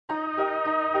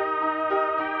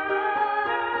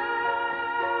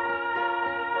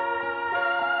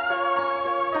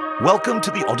Welcome to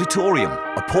the Auditorium,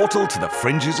 a portal to the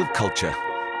fringes of culture.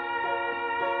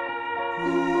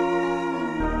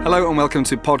 Hello and welcome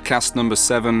to podcast number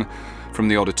 7 from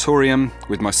the Auditorium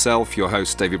with myself, your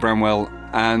host David Bramwell,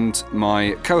 and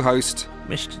my co-host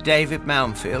Mr. David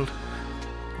Mounfield.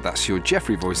 That's your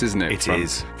Geoffrey voice, isn't it? It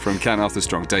is. From Count Arthur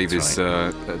Strong. Dave is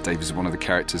one of the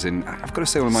characters in, I've got to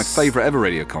say, one of my favourite ever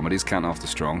radio comedies, Count Arthur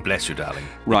Strong. Bless you, darling.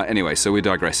 Right, anyway, so we're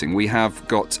digressing. We've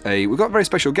got a very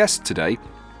special guest today,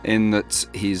 in that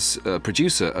he's a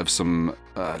producer of some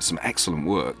excellent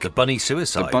work. The Bunny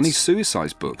Suicides. The Bunny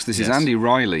Suicides books. This is Andy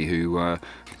Riley, who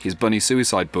his Bunny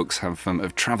Suicide books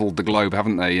have travelled the globe,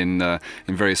 haven't they, in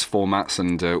various formats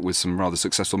and with some rather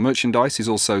successful merchandise. He's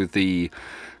also the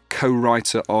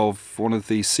co-writer of one of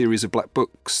the series of black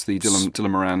books, the Dylan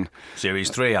Moran.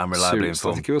 Series 3, I'm reliably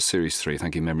informed. I think it was Series 3.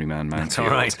 Thank you, Memory Man. That's all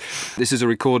right. This is a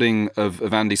recording of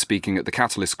Andy speaking at the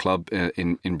Catalyst Club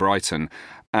in Brighton,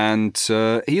 and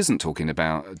he isn't talking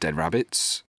about dead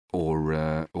rabbits or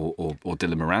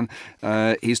Dylan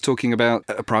Moran. He's talking about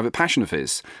a private passion of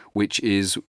his, which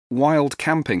is wild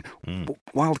camping.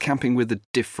 Wild camping with a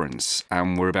difference,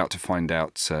 and we're about to find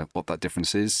out what that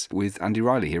difference is with Andy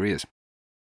Riley. Here he is.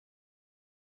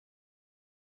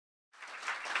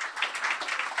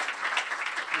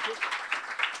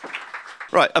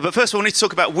 Right, but first of all, we need to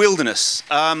talk about wilderness,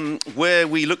 where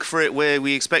we look for it, where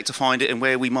we expect to find it, and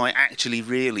where we might actually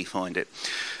really find it.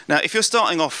 Now, if you're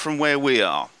starting off from where we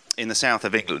are, in the south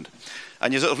of England,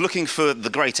 and you're sort of looking for the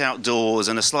great outdoors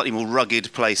and a slightly more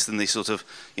rugged place than the sort of,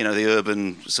 the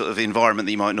urban sort of environment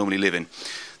that you might normally live in,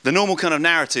 the normal kind of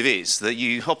narrative is that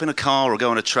you hop in a car or go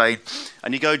on a train,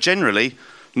 and you go generally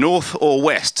north or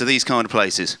west to these kind of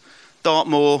places.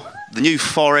 Dartmoor, the New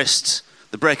Forest,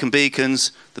 the Brecon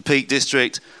Beacons, the Peak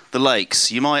District, the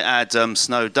lakes. You might add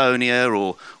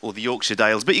Snowdonia or the Yorkshire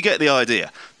Dales, but you get the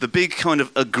idea. The big kind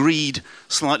of agreed,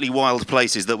 slightly wild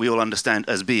places that we all understand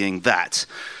as being that.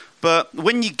 But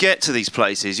when you get to these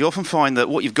places, you often find that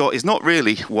what you've got is not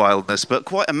really wildness, but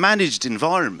quite a managed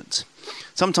environment.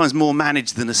 Sometimes more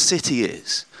managed than a city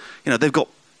is. They've got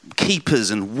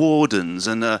keepers and wardens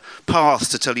and paths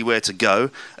to tell you where to go,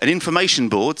 and information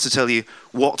boards to tell you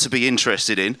what to be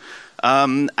interested in.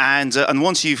 And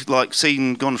once you've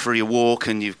gone for your walk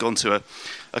and you've gone to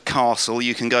a castle,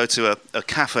 you can go to a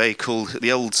cafe called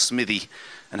the Old Smithy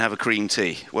and have a cream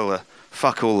tea. Well,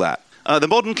 fuck all that. The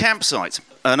modern campsite,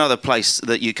 another place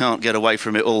that you can't get away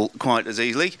from it all quite as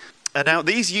easily. Now,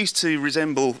 these used to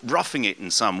resemble roughing it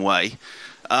in some way.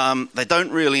 They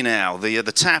don't really now. The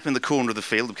tap in the corner of the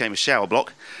field became a shower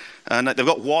block, and they've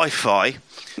got Wi-Fi.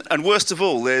 And worst of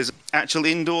all, there's actual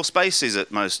indoor spaces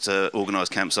at most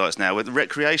organised campsites now, with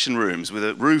recreation rooms with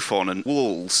a roof on and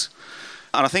walls.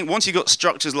 And I think once you've got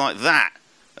structures like that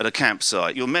at a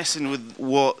campsite, you're messing with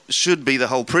what should be the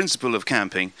whole principle of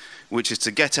camping, which is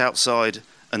to get outside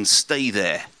and stay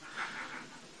there.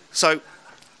 So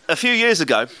a few years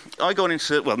ago,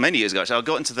 many years ago, actually, I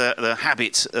got into the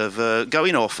habit of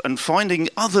going off and finding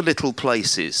other little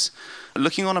places,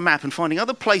 looking on a map and finding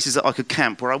other places that I could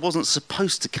camp where I wasn't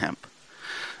supposed to camp.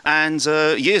 And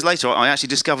years later, I actually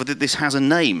discovered that this has a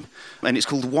name, and it's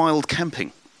called wild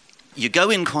camping. You go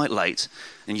in quite late,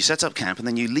 and you set up camp, and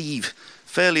then you leave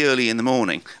fairly early in the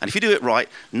morning. And if you do it right,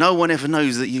 no one ever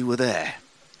knows that you were there.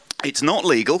 It's not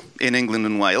legal in England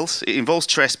and Wales. It involves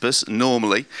trespass,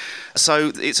 normally.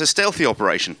 So it's a stealthy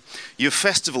operation. Your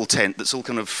festival tent that's all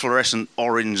kind of fluorescent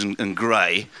orange and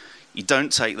grey, you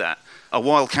don't take that. A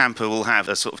wild camper will have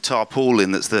a sort of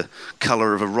tarpaulin that's the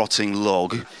colour of a rotting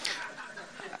log.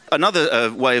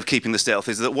 Another way of keeping the stealth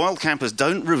is that wild campers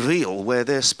don't reveal where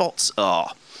their spots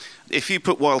are. If you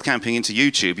put wild camping into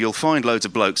YouTube, you'll find loads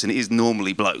of blokes, and it is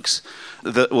normally blokes,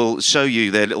 that will show you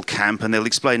their little camp, and they'll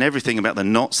explain everything about the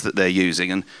knots that they're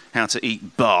using and how to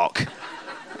eat bark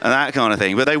and that kind of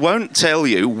thing. But they won't tell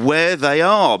you where they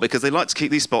are because they like to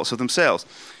keep these spots for themselves.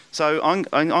 So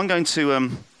I'm going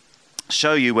to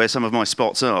show you where some of my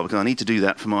spots are, because I need to do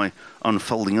that for my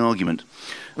unfolding argument.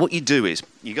 What you do is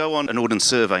you go on an Ordnance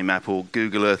Survey map or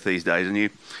Google Earth these days, and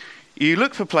you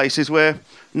look for places where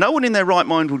no one in their right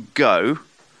mind would go,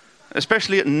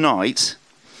 especially at night,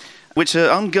 which are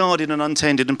unguarded and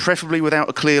untended, and preferably without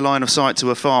a clear line of sight to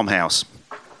a farmhouse.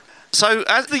 So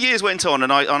as the years went on,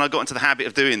 and I got into the habit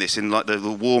of doing this in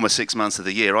the warmer 6 months of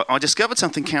the year, I discovered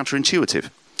something counterintuitive,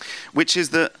 which is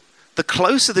that the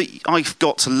closer that I've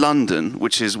got to London,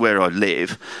 which is where I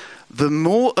live, the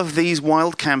more of these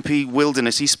wild campy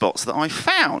wildernessy spots that I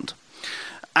found.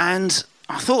 And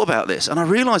I thought about this and I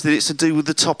realised that it's to do with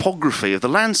the topography of the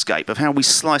landscape, of how we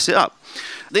slice it up.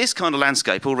 This kind of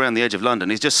landscape all around the edge of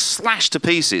London is just slashed to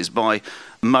pieces by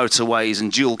motorways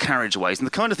and dual carriageways and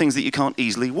the kind of things that you can't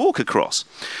easily walk across.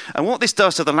 And what this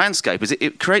does to the landscape is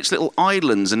it creates little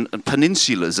islands and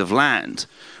peninsulas of land,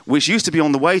 which used to be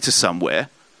on the way to somewhere,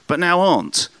 but now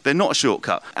aren't. They're not a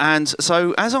shortcut. And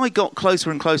so as I got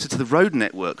closer and closer to the road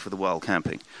network for the wild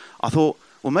camping, I thought,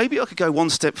 well, maybe I could go one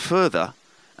step further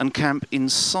and camp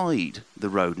inside the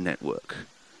road network.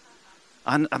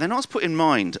 And then I was put in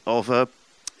mind of a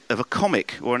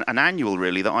comic, or an annual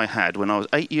really, that I had when I was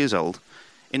 8 years old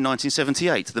in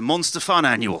 1978, the Monster Fun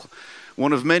Annual,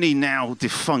 one of many now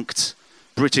defunct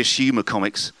British humour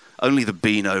comics. Only the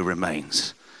Beano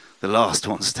remains, the last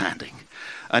one standing.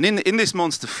 And in this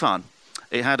Monster Fun,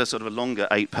 it had a sort of a longer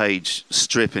 8-page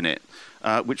strip in it,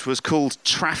 which was called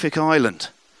Traffic Island.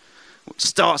 It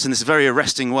starts in this very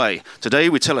arresting way. Today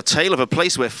we tell a tale of a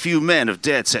place where few men have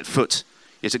dared set foot,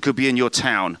 yet it could be in your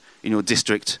town, in your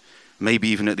district, maybe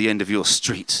even at the end of your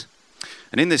street.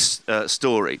 And in this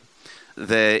story,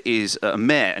 there is a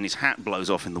mayor and his hat blows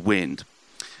off in the wind.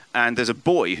 And there's a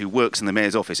boy who works in the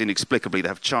mayor's office. Inexplicably, they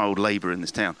have child labour in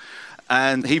this town.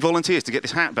 And he volunteers to get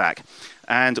this hat back.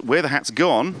 And where the hat's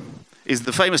gone is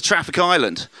the famous Traffic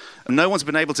Island. And no one's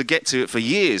been able to get to it for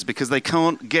years because they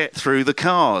can't get through the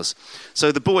cars.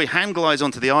 So the boy hand glides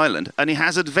onto the island and he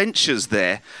has adventures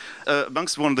there.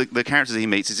 Amongst one of the characters he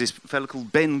meets is this fellow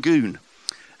called Ben Goon,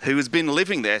 who has been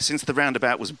living there since the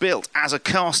roundabout was built as a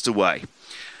castaway.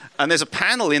 And there's a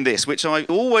panel in this which I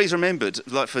always remembered,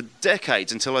 like for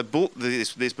decades, until I bought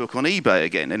this book on eBay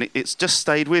again, and it's just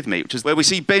stayed with me, which is where we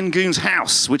see Ben Goon's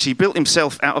house, which he built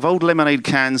himself out of old lemonade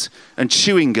cans and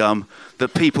chewing gum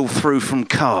that people threw from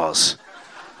cars.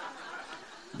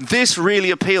 This really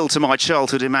appealed to my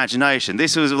childhood imagination.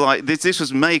 This was like this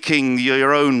was making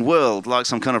your own world, like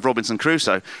some kind of Robinson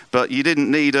Crusoe, but you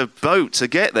didn't need a boat to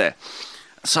get there.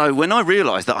 So when I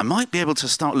realised that I might be able to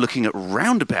start looking at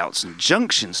roundabouts and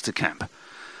junctions to camp,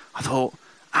 I thought,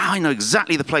 I know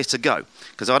exactly the place to go.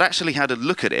 Because I'd actually had a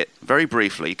look at it very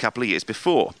briefly a couple of years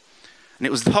before. And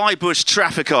it was the High Bush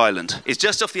Traffic Island. It's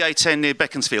just off the A10 near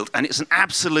Beaconsfield, and it's an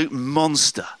absolute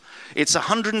monster. It's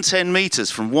 110 metres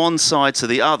from one side to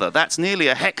the other. That's nearly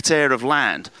a hectare of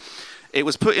land. It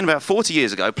was put in about 40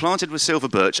 years ago, planted with silver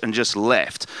birch, and just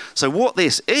left. So what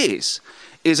this is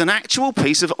an actual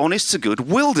piece of honest-to-good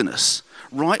wilderness,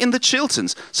 right in the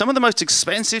Chilterns. Some of the most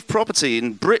expensive property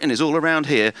in Britain is all around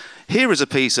here. Here is a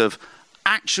piece of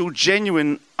actual,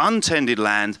 genuine, untended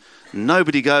land.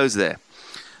 Nobody goes there.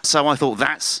 So I thought,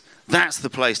 that's the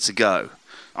place to go.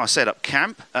 I set up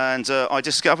camp, and I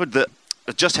discovered that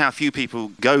just how few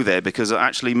people go there, because I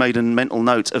actually made a mental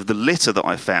note of the litter that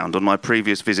I found on my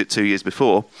previous visit 2 years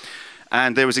before.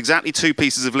 And there was exactly 2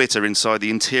 pieces of litter inside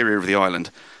the interior of the island.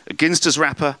 A Ginster's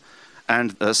wrapper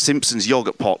and a Simpson's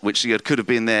yogurt pot, which could have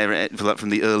been there from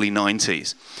the early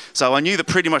 90s. So I knew that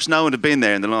pretty much no one had been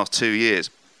there in the last 2 years.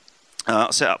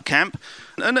 I set up camp,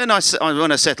 and then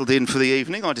when I settled in for the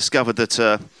evening, I discovered that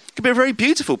it could be a very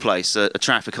beautiful place, a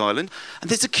traffic island. And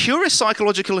there's a curious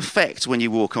psychological effect when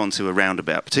you walk onto a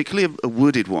roundabout, particularly a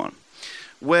wooded one,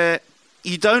 where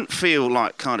you don't feel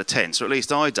like kind of tense, or at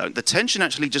least I don't. The tension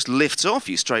actually just lifts off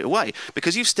you straight away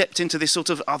because you've stepped into this sort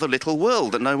of other little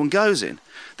world that no one goes in.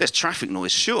 There's traffic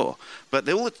noise, sure, but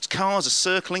all the cars are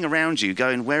circling around you,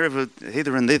 going wherever,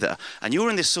 hither and thither, and you're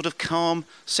in this sort of calm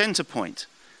centre point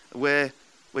where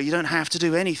you don't have to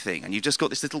do anything, and you've just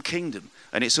got this little kingdom,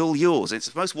 and it's all yours. It's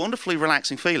the most wonderfully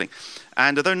relaxing feeling.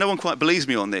 And although no one quite believes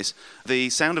me on this, the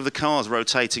sound of the cars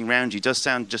rotating around you does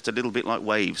sound just a little bit like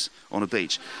waves on a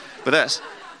beach. But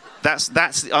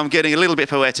that's I'm getting a little bit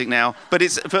poetic now, but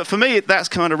for me that's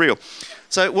kind of real.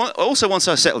 So also once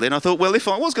I settled in, I thought, well, if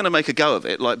I was going to make a go of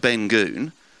it like Ben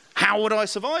Goon, how would I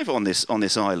survive on this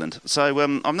island? So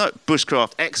I'm not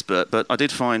bushcraft expert, but I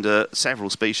did find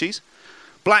several species.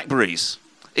 Blackberries,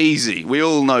 easy. We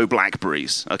all know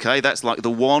blackberries. Okay, that's like the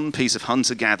one piece of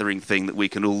hunter-gathering thing that we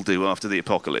can all do after the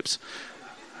apocalypse.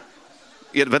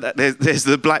 Yeah, but there's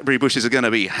the blackberry bushes are going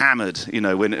to be hammered,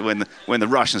 when the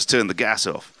Russians turn the gas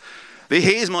off.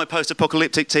 Here's my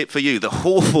post-apocalyptic tip for you, the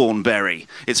hawthorn berry.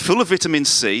 It's full of vitamin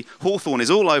C. Hawthorn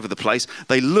is all over the place.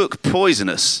 They look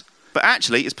poisonous, but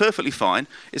actually it's perfectly fine.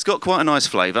 It's got quite a nice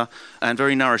flavour and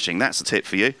very nourishing. That's a tip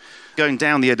for you. Going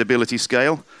down the edibility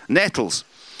scale, nettles.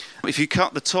 If you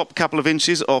cut the top couple of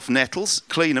inches off nettles,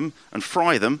 clean them and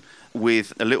fry them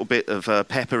with a little bit of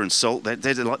pepper and salt.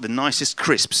 They're like the nicest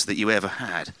crisps that you ever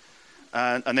had.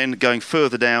 And then going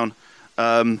further down,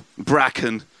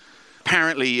 bracken.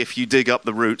 Apparently, if you dig up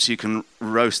the roots, you can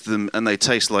roast them and they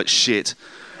taste like shit.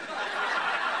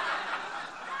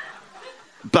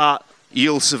 but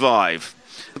you'll survive.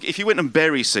 If you went on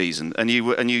berry season and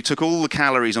you took all the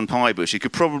calories on pie bush, you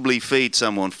could probably feed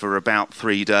someone for about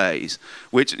 3 days,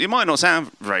 which it might not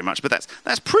sound very much, but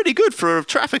that's pretty good for a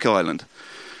traffic island.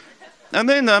 And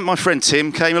then my friend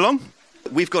Tim came along.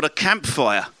 We've got a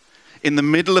campfire in the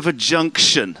middle of a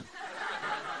junction.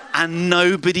 And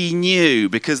nobody knew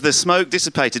because the smoke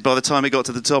dissipated by the time it got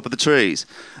to the top of the trees.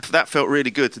 That felt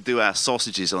really good to do our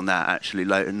sausages on that, actually,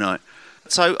 late at night.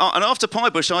 So, and after pie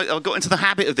bush, I got into the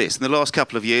habit of this. In the last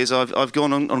couple of years, I've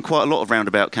gone on quite a lot of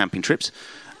roundabout camping trips.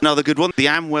 Another good one, the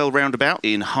Amwell roundabout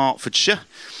in Hertfordshire.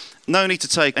 No need to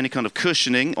take any kind of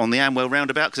cushioning on the Amwell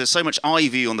roundabout because there's so much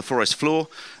ivy on the forest floor.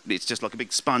 It's just like a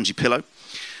big spongy pillow.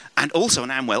 And also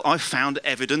on Amwell, I found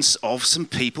evidence of some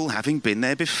people having been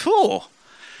there before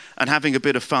and having a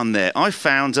bit of fun there. I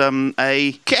found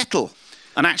a kettle,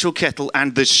 an actual kettle,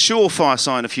 and the surefire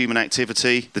sign of human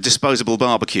activity, the disposable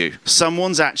barbecue.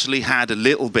 Someone's actually had a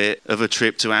little bit of a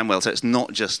trip to Amwell, so it's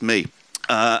not just me.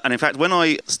 And in fact, when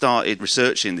I started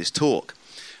researching this talk,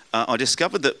 I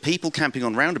discovered that people camping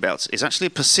on roundabouts is actually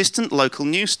a persistent local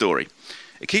news story.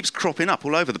 It keeps cropping up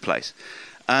all over the place.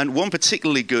 And one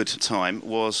particularly good time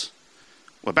was,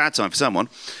 well, a bad time for someone,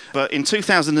 but in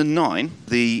 2009,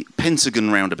 the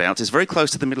Pentagon roundabout is very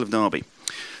close to the middle of Derby.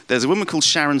 There's a woman called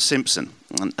Sharon Simpson,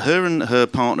 and her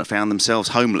partner found themselves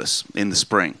homeless in the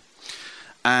spring.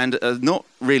 And not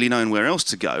really knowing where else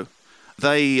to go,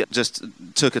 they just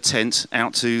took a tent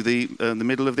out to the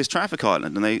middle of this traffic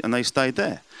island, and they stayed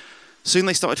there. Soon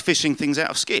they started fishing things out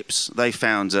of skips. They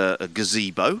found a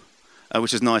gazebo,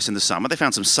 which is nice in the summer. They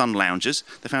found some sun loungers.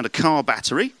 They found a car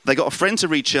battery. They got a friend to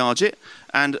recharge it,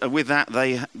 and with that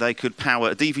they could power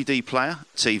a DVD player,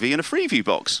 TV, and a Freeview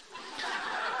box.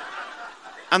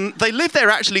 And they lived there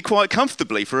actually quite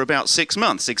comfortably for about 6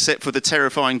 months, except for the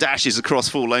terrifying dashes across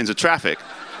 4 lanes of traffic.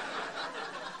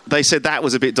 They said that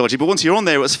was a bit dodgy, but once you're on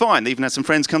there, it was fine. They even had some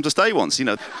friends come to stay once, you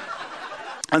know.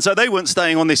 And so they weren't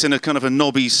staying on this in a kind of a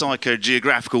knobby,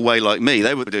 psycho-geographical way like me.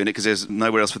 They were doing it because there's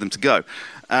nowhere else for them to go.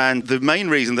 And the main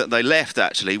reason that they left,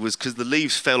 actually, was because the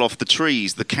leaves fell off the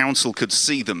trees. The council could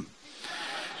see them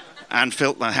and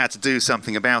felt they had to do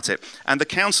something about it. And the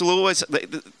council always...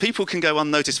 people can go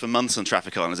unnoticed for months on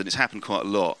traffic islands, and it's happened quite a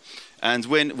lot. And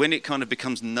when it kind of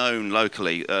becomes known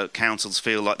locally, councils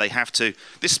feel like they have to...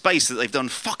 This space that they've done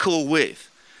fuck all with,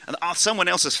 and someone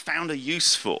else has found a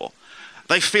use for,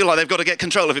 they feel like they've got to get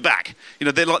control of it back. You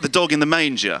know, they're like the dog in the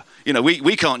manger. You know,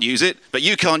 we can't use it, but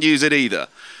you can't use it either.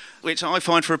 Which I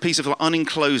find for a piece of like,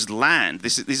 unenclosed land,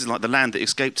 this is like the land that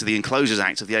escaped to the Enclosures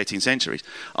Act of the 18th century.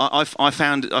 I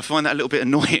find that a little bit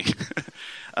annoying.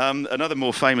 Another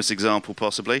more famous example,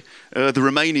 possibly, the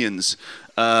Romanians,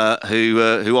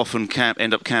 who often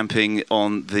end up camping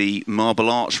on the Marble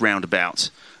Arch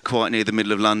roundabout, quite near the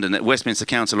middle of London. At Westminster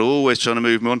Council are always trying to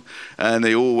move them on, and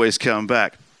they always come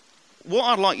back. What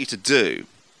I'd like you to do,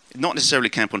 not necessarily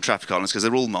camp on traffic islands, because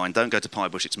they're all mine. Don't go to Pie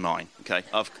Bush, it's mine. Okay,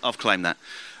 I've claimed that.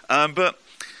 But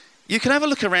you can have a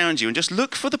look around you and just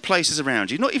look for the places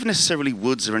around you, not even necessarily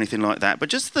woods or anything like that, but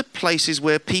just the places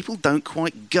where people don't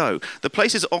quite go. The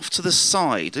places off to the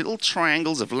side, little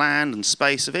triangles of land and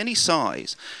space of any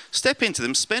size. Step into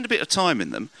them, spend a bit of time in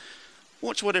them,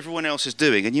 watch what everyone else is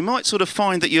doing, and you might sort of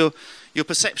find that your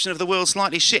perception of the world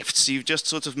slightly shifts. You've just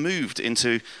sort of moved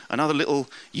into another little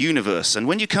universe, and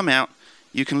when you come out,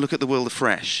 you can look at the world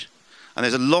afresh. And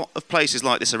there's a lot of places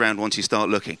like this around once you start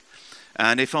looking.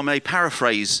 And if I may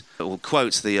paraphrase or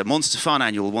quote the Monster Fun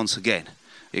Annual once again,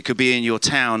 it could be in your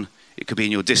town, it could be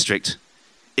in your district,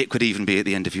 it could even be at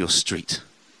the end of your street.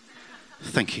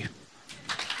 Thank you.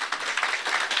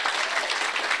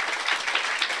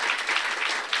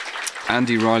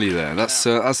 Andy Riley there. That's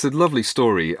a lovely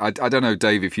story. I don't know,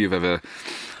 Dave, if you've ever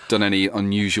done any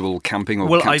unusual camping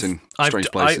or camped in strange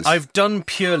places. I've done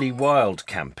purely wild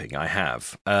camping. I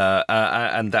have,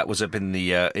 and that was up in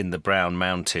the Brown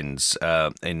Mountains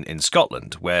in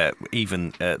Scotland, where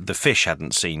even the fish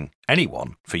hadn't seen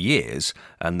anyone for years,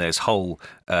 and there's whole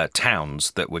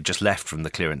towns that were just left from the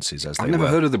clearances as they were. I've never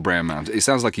heard of the Brown Mountains. It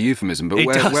sounds like a euphemism, but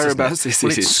whereabouts is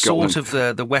it in Scotland? It's sort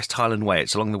of the West Highland Way.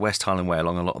 It's along the West Highland Way,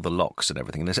 along a lot of the lochs and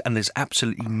everything. And there's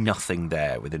absolutely nothing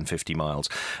there within 50 miles.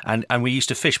 And we used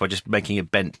to fish by just making a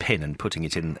bent pin and putting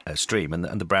it in a stream, and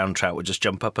the brown trout would just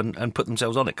jump up and put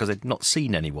themselves on it because they'd not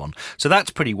seen anyone. So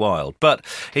that's pretty wild. But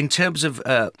in terms of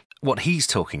what he's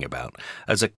talking about,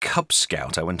 as a Cub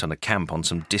Scout, I went on a camp on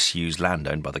some disused land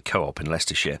owned by the Co-op in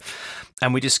Leicestershire,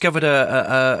 and we discovered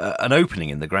an opening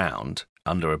in the ground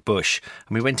under a bush,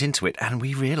 and we went into it, and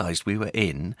we realised we were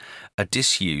in a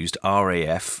disused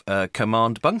RAF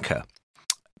command bunker,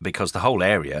 because the whole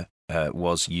area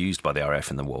was used by the RAF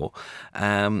in the war,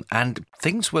 and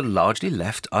things were largely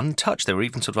left untouched. There were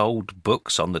even sort of old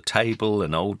books on the table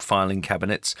and old filing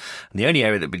cabinets, and the only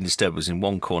area that had been disturbed was in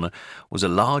one corner was a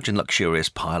large and luxurious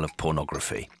pile of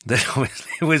pornography that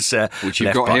was which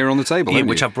you've got here on the table,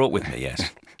 which I've brought with me.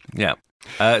 Yes, yeah.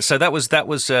 So that was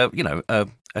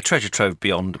a treasure trove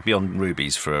beyond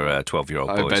rubies for 12-year-old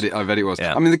boys. I bet it was.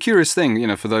 Yeah. I mean, the curious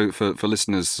thing, for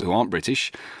listeners who aren't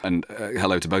British, and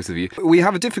hello to both of you, we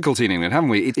have a difficulty in England, haven't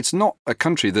we? It's not a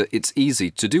country that it's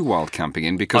easy to do wild camping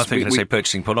in because I think I say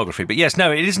purchasing pornography, but yes,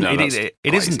 no, it isn't. No,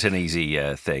 it isn't an easy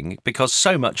thing because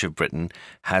so much of Britain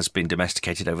has been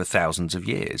domesticated over thousands of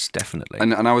years. Definitely.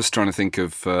 And I was trying to think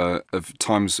of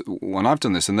times when I've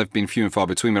done this, and they've been few and far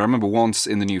between. I remember once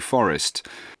in the New Forest,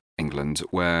 England,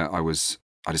 where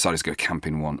I decided to go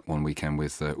camping one weekend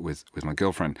with my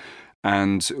girlfriend,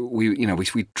 and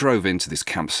we drove into this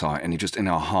campsite, and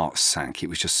our hearts sank. It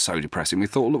was just so depressing. We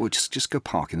thought, look, we'll just go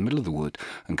park in the middle of the wood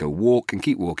and go walk and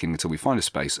keep walking until we find a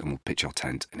space, and we'll pitch our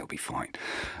tent, and it'll be fine.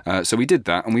 So we did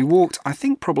that, and we walked, I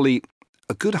think, probably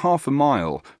a good half a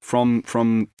mile from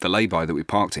the lay-by that we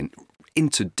parked in,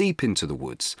 deep into the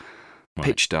woods, right.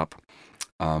 Pitched up.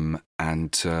 And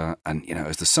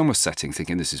as the sun was setting,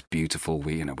 thinking this is beautiful,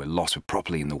 we're lost, we're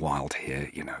properly in the wild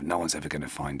here, no one's ever going to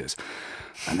find us.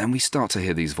 And then we start to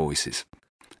hear these voices,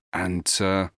 and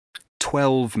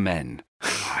 12 men,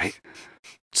 right,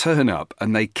 turn up,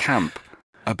 and they camp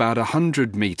about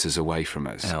 100 metres away from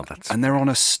us. Oh, and they're on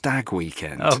a stag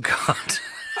weekend. Oh, God.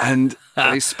 And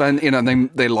they spend,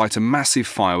 they light a massive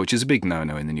fire, which is a big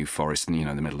no-no in the New Forest, in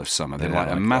the middle of summer. They light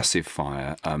a massive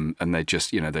fire, and they're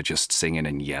just singing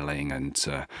and yelling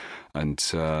and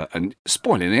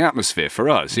spoiling the atmosphere for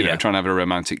us, trying to have a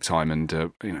romantic time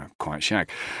and quiet shag.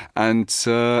 And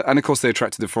of course they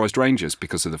attracted the forest rangers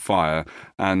because of the fire,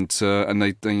 and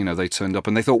they turned up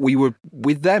and they thought we were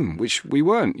with them, which we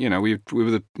weren't. We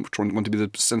were want to be the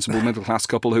sensible middle class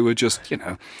couple who were just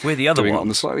we're the other ones one on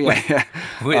the slow. Yeah.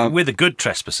 We're the good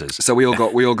trespassers. So we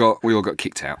all got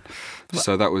kicked out.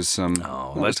 So that was.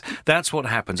 That's what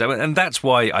happens, and that's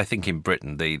why I think in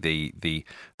Britain the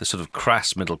sort of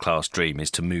crass middle class dream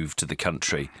is to move to the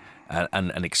country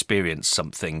and experience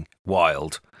something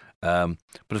wild. But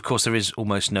of course, there is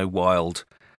almost no wild.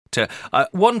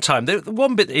 One time, the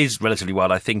one bit that is relatively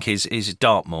wild, I think, is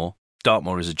Dartmoor.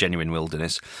 Dartmoor is a genuine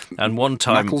wilderness, and one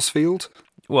time Macclesfield.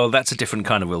 Well, that's a different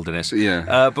kind of wilderness.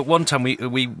 Yeah. But one time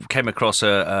we came across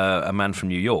a man from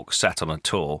New York sat on a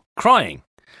tour crying.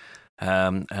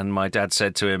 And my dad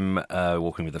said to him,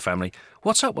 walking with the family,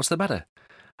 "What's up? What's the matter?"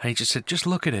 And he just said, "Just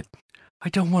look at it. I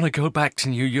don't want to go back to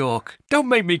New York. Don't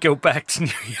make me go back to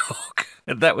New York."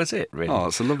 And that was it, really. Oh,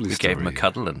 it's a lovely story. We gave him a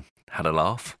cuddle and had a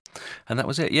laugh. And that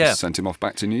was it, yeah. Sent him off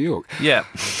back to New York. Yeah.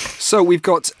 So we've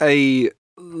got a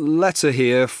letter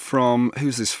here from,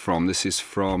 who's this from? This is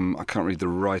from, I can't read the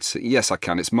writer. Yes, I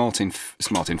can. It's Martin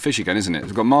Fish again, isn't it?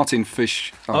 We've got Martin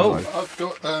Fish. Oh, I've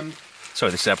got... Sorry,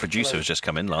 this is our producer who's just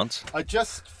come in, Lance. I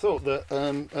just thought that... do you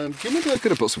remember... I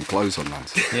could have put some clothes on,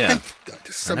 Lance. Yeah.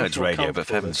 I know it's radio, but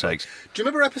for heaven's sakes. Do you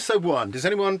remember episode 1? Does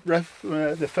anyone...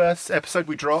 the first episode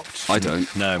we dropped? I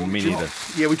don't. No, me neither.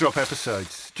 Yeah, we drop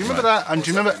episodes. Do you remember that? And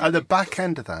do you remember at the back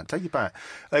end of that? Take you back.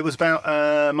 It was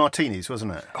about martinis,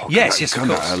 wasn't it? Oh, yes, of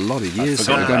course. A lot of years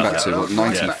ago. Going back to,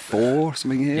 94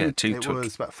 something here? Yeah, it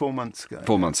was about 4 months ago.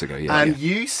 4 months ago, yeah. And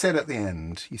you said at the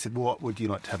end, you said, what would you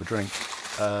like to have a drink?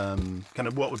 Kind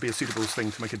of what would be a suitable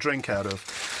thing to make a drink out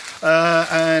of?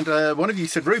 And one of you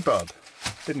said rhubarb,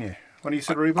 didn't you? One of you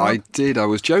said rhubarb? I did. I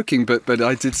was joking, but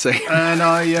I did say... And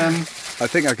I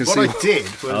think I can see... What I did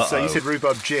was, you said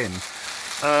rhubarb gin.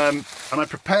 And I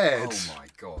prepared... Oh, my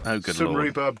God. Oh, good some Lord.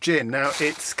 rhubarb gin. Now,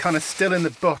 it's kind of still in the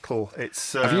bottle.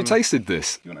 It's. Have you tasted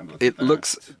this? It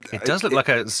looks... It does look like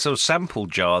a sort of sample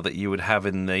jar that you would have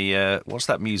in the... what's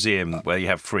that museum where you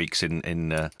have freaks in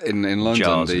London?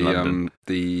 Jars in London.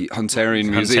 The Hunterian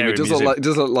Museum. It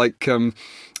does look like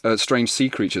strange sea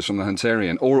creatures from the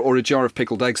Hunterian, or a jar of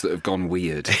pickled eggs that have gone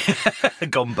weird.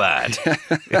 Gone bad.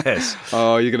 Yes.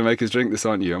 Oh, you're going to make us drink this,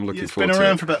 aren't you? I'm looking forward to it. It's been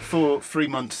around for about 3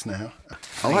 months now.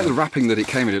 I like the wrapping that it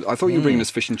came in. I thought you were bringing us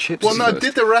fish and chips. Well, no, I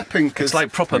did the wrapping because it's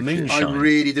like proper moonshine. I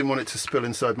really didn't want it to spill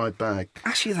inside my bag.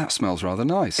 Actually, that smells rather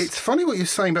nice. It's funny what you're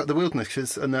saying about the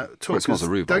wilderness and that talk. Well, it smells of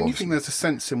rhubarb, don't you think there's a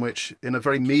sense in which, in a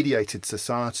very mediated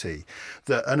society,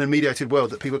 and a mediated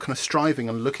world, that people are kind of striving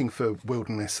and looking for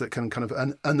wilderness that can kind of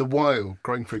and the wild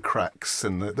growing through cracks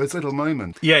and those little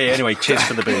moments. Yeah. Anyway, cheers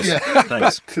for the booze.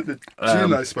 Thanks. Back to the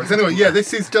gin, I suppose. Anyway,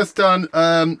 this is just done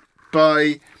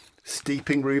by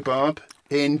steeping rhubarb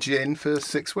in gin for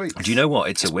 6 weeks. Do you know what?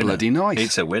 It's a winner. bloody nice.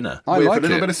 It's a winner. I With like a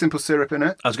little it. bit of simple syrup in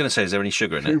it. I was going to say, is there any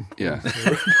sugar in it? Yeah.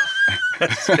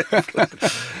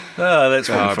 Oh, that's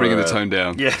one for, Bringing the tone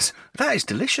down. Yes, that is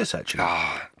delicious. Actually,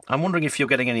 I'm wondering if you're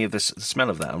getting any of the smell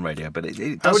of that on radio, but it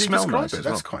How does would you smell describe nice it? as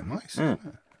That's well. quite nice.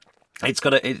 It's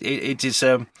got a. It is.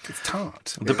 It's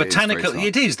tart. The botanical.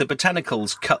 It is. The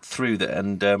botanicals cut through that,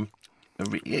 and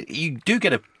you do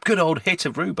get a good old hit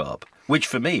of rhubarb, which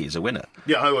for me is a winner.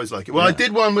 Yeah, I always like it. Well, I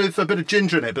did one with a bit of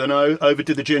ginger in it, but then I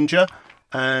overdid the ginger.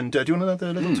 And do you want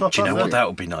another little top Do you up know there? what that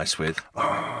would be nice with?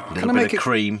 A little I bit make of it-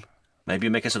 cream. Maybe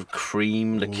make a sort of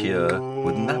cream liqueur.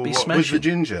 Wouldn't that be What, smashing? with the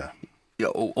ginger? Yeah,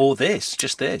 or this,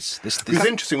 just this. It's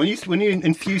interesting when you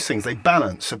infuse things, they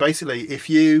balance. So basically, if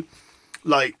you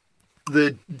like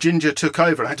the ginger took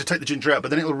over, and I had to take the ginger out, but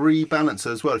then it'll rebalance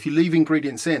as well. If you leave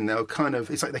ingredients in, they'll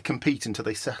it's like they compete until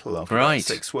they settle after about Right.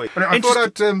 6 weeks. But I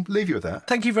thought I'd leave you with that.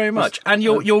 Thank you very much. And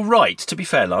you're right. To be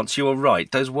fair, Lance, you're right.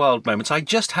 Those wild moments. I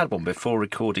just had one before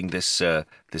recording this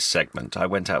this segment. I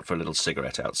went out for a little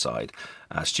cigarette outside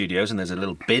our studios, and there's a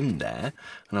little bin there.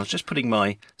 And I was just putting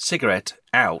my cigarette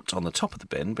out on the top of the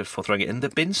bin before throwing it in. The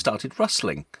bin started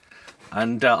rustling,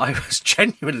 and I was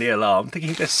genuinely alarmed,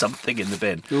 thinking there's something in the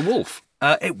bin. The wolf.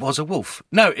 It was a wolf.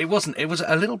 No, it wasn't. It was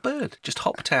a little bird. Just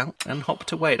hopped out and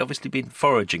hopped away. It'd obviously been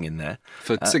foraging in there.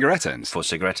 For cigarette ends. For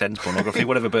cigarette ends, pornography,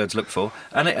 whatever birds look for.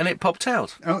 And it popped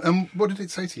out. Oh, and what did it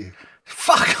say to you?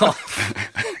 Fuck off!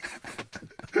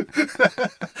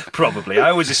 Probably. I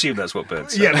always assume that's what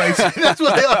birds say. Yeah, basically, that's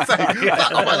what they are saying.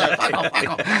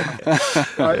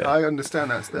 I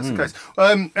understand that's the case.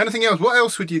 Anything else? What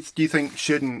else do you think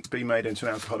shouldn't be made into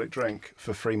an alcoholic drink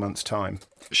for 3 months' time?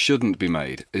 Shouldn't be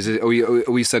made. Is it? Are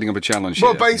we setting up a challenge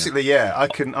Well, here? basically, yeah. I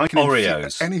can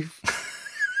Oreos. Any.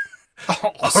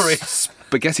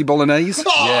 Spaghetti bolognese?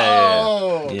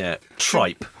 Yeah.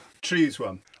 Tripe. Choose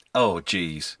one. Oh,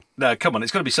 jeez. No, come on.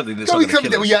 It's got to be something that's Go not with going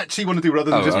to something kill that us. we actually want to do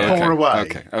rather than just okay. pour away.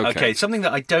 Okay. Okay, something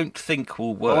that I don't think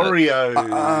will work.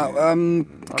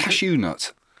 Oreo. Cashew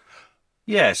nut.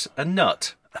 Yes, a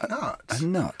nut. Nut. A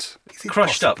nut. Is it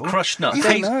Crushed possible? up, crushed nuts.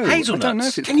 I don't know. Hazelnuts. I don't know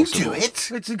if it's Can you possible. do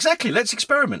it? It's exactly. Let's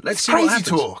experiment. Let's see Crazy what happens.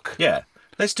 talk. Yeah.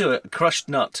 Let's do a crushed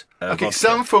nut. Okay, vodka.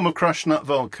 some form of crushed nut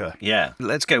vodka. Yeah.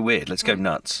 Let's go weird. Let's go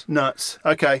nuts. Nuts.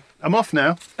 Okay, I'm off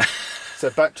now. So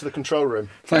back to the control room.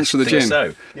 Thanks for the Think gin.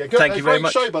 So. Yeah, good. Thank you very Great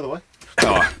much. show, by the way.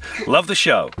 Oh, love the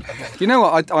show. You know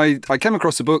what? I came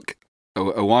across a book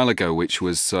a while ago, which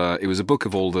was it was a book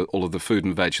of all of the food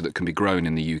and veg that can be grown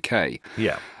in the UK.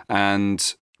 Yeah.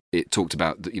 And it talked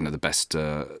about the best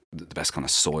kind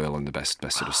of soil and the best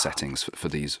sort of settings for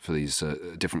these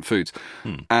different foods.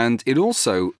 And it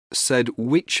also said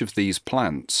which of these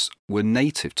plants were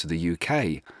native to the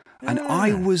UK, and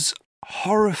I was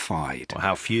horrified Well,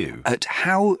 how few. at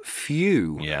how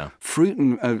few fruit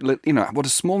and what a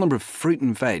small number of fruit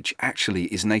and veg actually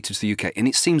is native to the UK. And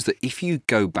it seems that if you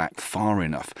go back far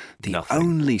enough, the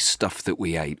only stuff that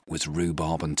we ate was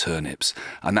rhubarb and turnips,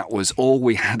 and that was all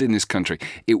we had in this country.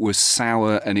 It was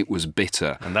sour and it was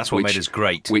bitter, And that's what made us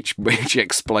great. Which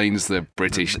explains the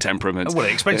British temperament. Well,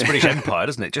 it explains the British Empire,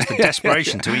 doesn't it? Just the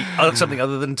desperation to eat something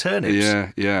other than turnips.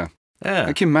 Yeah. Yeah.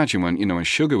 I can imagine when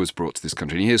sugar was brought to this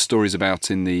country. And you hear stories about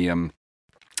in the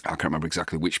I can't remember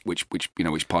exactly which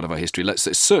part of our history. Let's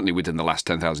say certainly within the last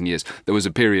 10,000 years, there was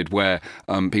a period where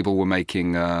people were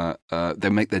making they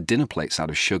make their dinner plates out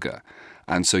of sugar.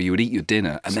 And so you would eat your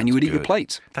dinner and then you would eat your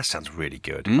plate. That sounds really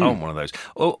good. I want one of those.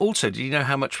 Also, do you know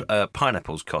how much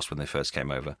pineapples cost when they first came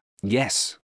over?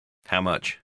 Yes. How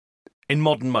much? In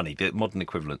modern money, the modern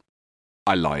equivalent.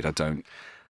 I lied, I don't.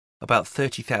 About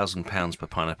 £30,000 per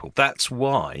pineapple. That's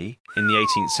why, in the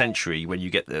 18th century, when you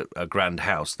get a grand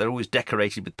house, they're always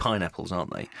decorated with pineapples,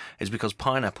 aren't they? It's because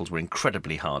pineapples were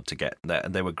incredibly hard to get.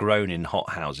 They were grown in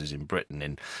hothouses in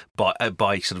Britain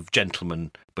by sort of gentlemen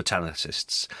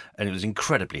botanicists, and it was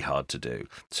incredibly hard to do.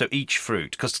 So each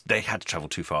fruit, because they had to travel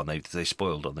too far and they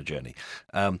spoiled on the journey,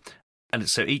 and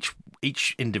so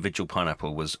each individual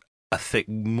pineapple was a thick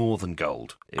more than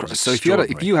gold. So if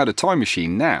you had a time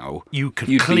machine now, you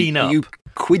could clean up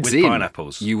quids with in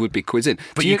pineapples. You would be quids in.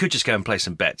 But you could just go and play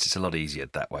some bets. It's a lot easier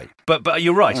that way. But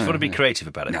you're right. If you want to be creative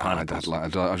about it, No, pineapples.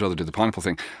 I'd rather do the pineapple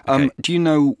thing. Okay. Do you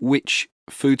know which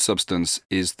food substance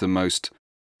is the most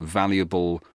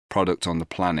valuable product on the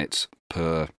planet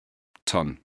per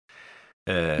ton?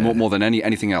 More than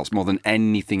anything else. More than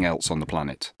anything else on the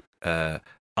planet.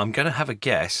 I'm going to have a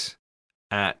guess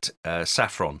at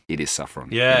saffron. It is saffron.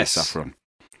 Yes. It is saffron.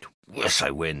 Yes, I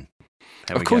win.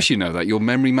 There Of we course go. you know that. You're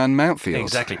memory man Mountfield.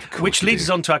 Exactly. Of course Which you leads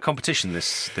do. us on to our competition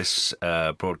this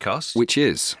broadcast, Which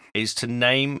is? is to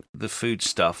name the food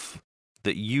stuff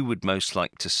that you would most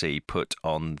like to see put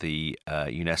on the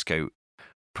UNESCO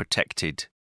protected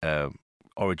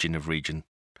origin of region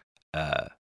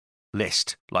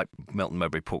list, like Melton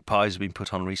Mowbray pork pies have been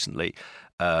put on recently,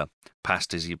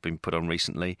 pastas have been put on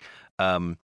recently.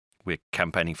 We're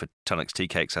campaigning for Tunnock's tea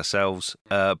cakes ourselves,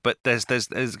 but there's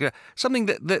something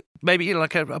that maybe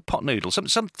like a pot noodle,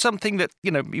 something that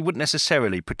you wouldn't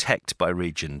necessarily protect by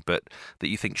region, but that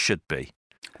you think should be.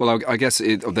 Well, I guess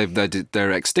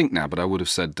they're extinct now, but I would have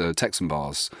said Texan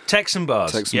bars. Texan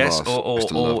bars, yes,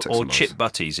 bars. or chip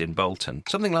butties in Bolton,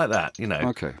 something like that.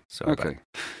 Okay.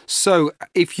 So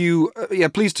if you,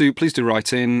 please do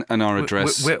write in, and our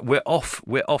address. We're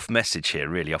off message here,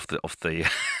 really, off the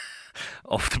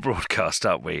off the broadcast,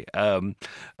 aren't we? In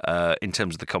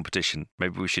terms of the competition,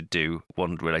 maybe we should do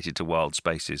one related to wild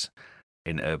spaces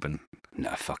in urban.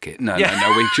 No, fuck it. No.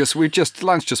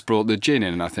 Lance just brought the gin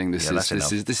in, and I think this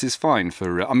is fine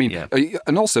for.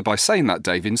 And also by saying that,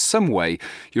 Dave, in some way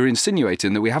you're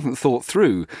insinuating that we haven't thought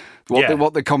through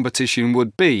what the competition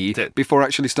would be before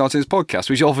actually starting this podcast,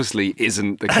 which obviously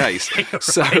isn't the case.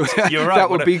 You're right. That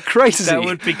would be crazy. That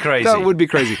would be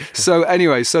crazy. So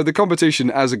anyway, the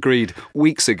competition, as agreed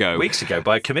weeks ago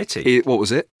by committee. What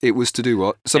was it? It was to do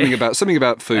what? Something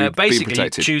about food being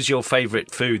protected. Choose your favourite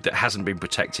food that hasn't been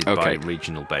protected by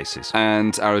regional basis.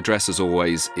 And our address, as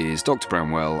always, is Dr.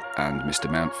 Brownwell and Mr.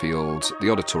 Mountfield, the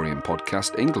Auditorium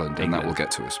Podcast, England, and that will get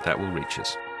to us. That will reach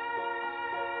us.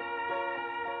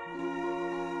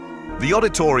 The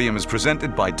Auditorium is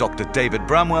presented by Dr. David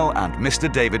Bramwell and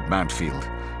Mr. David Mountfield.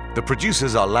 The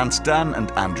producers are Lance Dan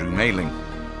and Andrew Mailing.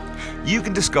 You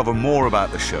can discover more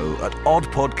about the show at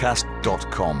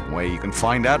oddpodcast.com, where you can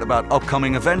find out about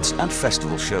upcoming events and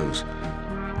festival shows.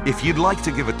 If you'd like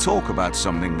to give a talk about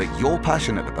something that you're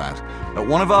passionate about at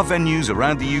one of our venues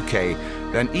around the UK,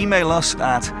 then email us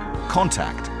at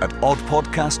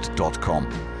contact@oddpodcast.com.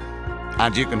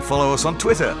 And you can follow us on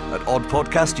Twitter at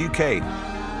oddpodcastuk.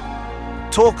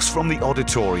 Talks from the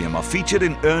Auditorium are featured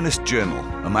in Ernest Journal,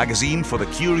 a magazine for the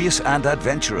curious and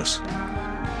adventurous.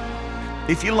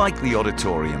 If you like the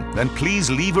Auditorium, then please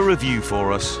leave a review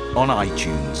for us on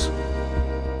iTunes.